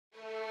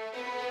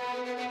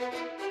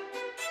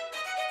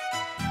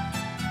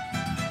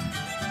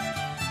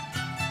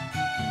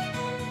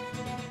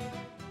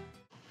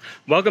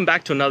Welcome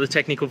back to another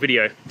technical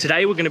video.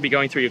 Today we're going to be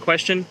going through your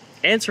question,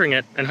 answering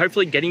it, and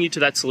hopefully getting you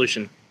to that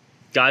solution.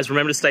 Guys,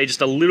 remember to stay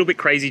just a little bit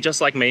crazy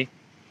just like me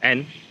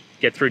and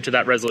get through to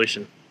that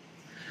resolution.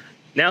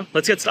 Now,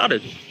 let's get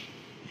started.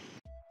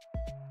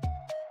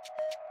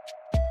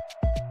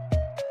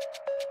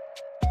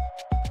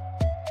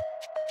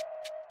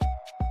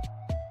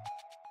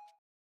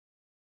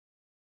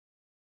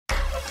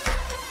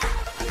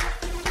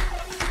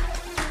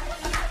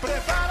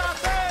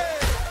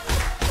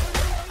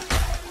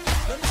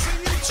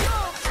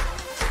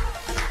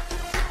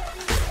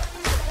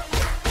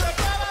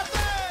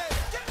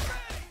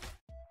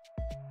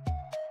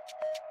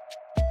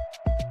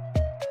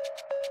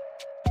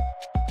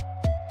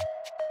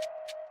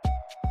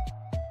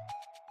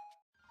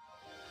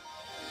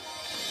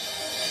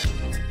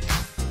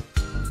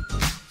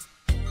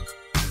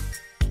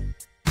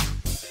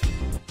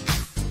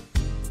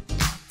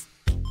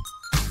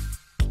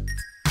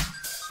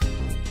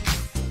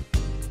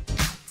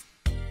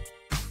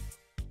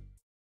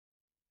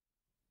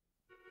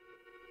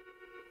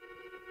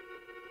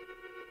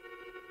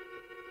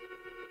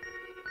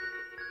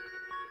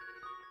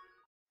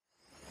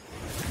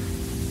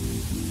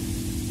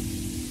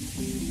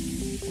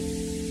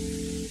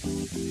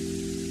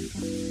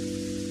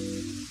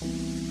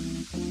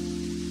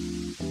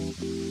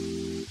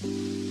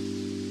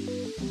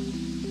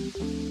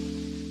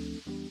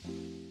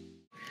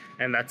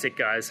 And that's it,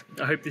 guys.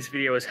 I hope this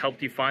video has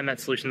helped you find that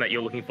solution that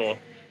you're looking for.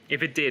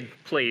 If it did,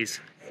 please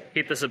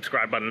hit the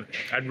subscribe button.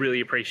 I'd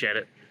really appreciate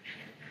it.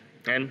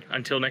 And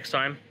until next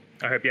time,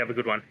 I hope you have a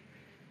good one.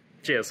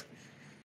 Cheers.